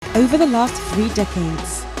Over the last 3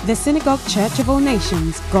 decades, the Synagogue Church of All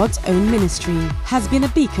Nations, God's own ministry, has been a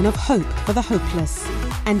beacon of hope for the hopeless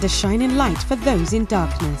and a shining light for those in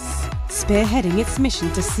darkness, spearheading its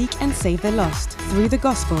mission to seek and save the lost through the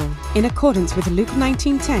gospel. In accordance with Luke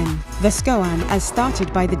 19:10, the SCOAN, as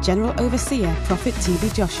started by the General Overseer, Prophet T.B.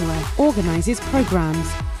 Joshua, organizes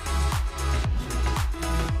programs,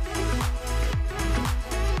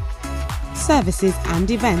 services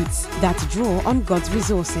and events that draw on God's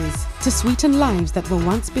resources to sweeten lives that were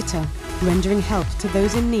once bitter, rendering help to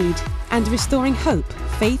those in need and restoring hope,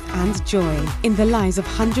 faith and joy in the lives of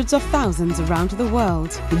hundreds of thousands around the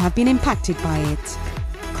world who have been impacted by it.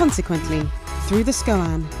 Consequently, through the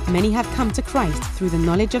SCOAN, many have come to Christ through the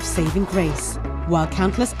knowledge of saving grace, while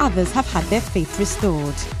countless others have had their faith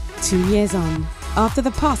restored. 2 years on, after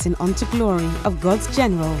the passing on to glory of God's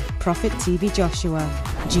General, Prophet T.B. Joshua,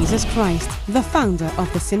 Jesus Christ, the founder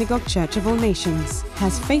of the Synagogue Church of All Nations,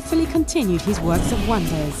 has faithfully continued his works of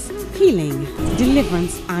wonders, healing,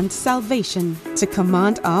 deliverance and salvation to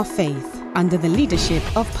command our faith under the leadership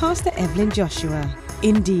of Pastor Evelyn Joshua.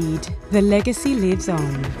 Indeed, the legacy lives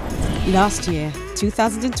on. Last year,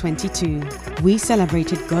 2022, we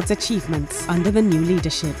celebrated God's achievements under the new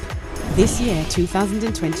leadership. This year,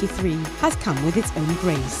 2023, has come with its own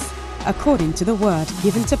grace. According to the word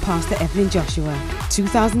given to Pastor Evelyn Joshua,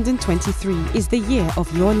 2023 is the year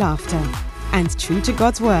of your laughter. And true to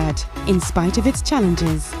God's word, in spite of its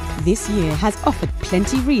challenges, this year has offered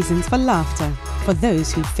plenty reasons for laughter for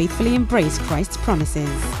those who faithfully embrace Christ's promises.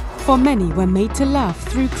 For many were made to laugh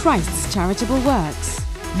through Christ's charitable works.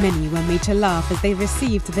 Many were made to laugh as they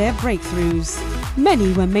received their breakthroughs.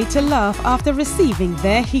 Many were made to laugh after receiving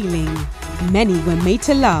their healing. Many were made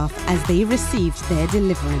to laugh as they received their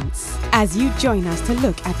deliverance. As you join us to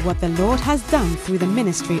look at what the Lord has done through the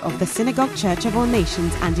ministry of the Synagogue Church of All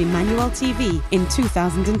Nations and Emmanuel TV in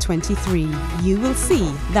 2023, you will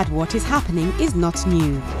see that what is happening is not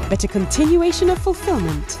new, but a continuation of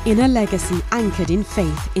fulfillment in a legacy anchored in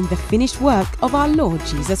faith in the finished work of our Lord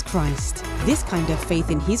Jesus Christ. This kind of faith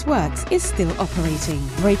in His works is still operating,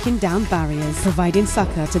 breaking down barriers, providing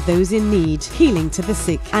succor to those in need, healing to the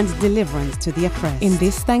sick, and deliverance to the oppressed. In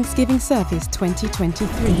this Thanksgiving service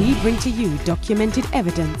 2023, we bring to you documented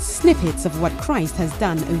evidence, snippets of what Christ has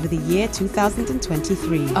done over the year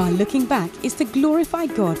 2023. Our looking back is to glorify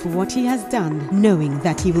God for what He has done, knowing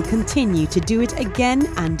that He will continue to do it again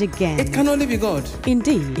and again. It can only be God.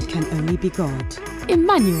 Indeed, it can only be God.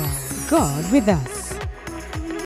 Emmanuel, God with us.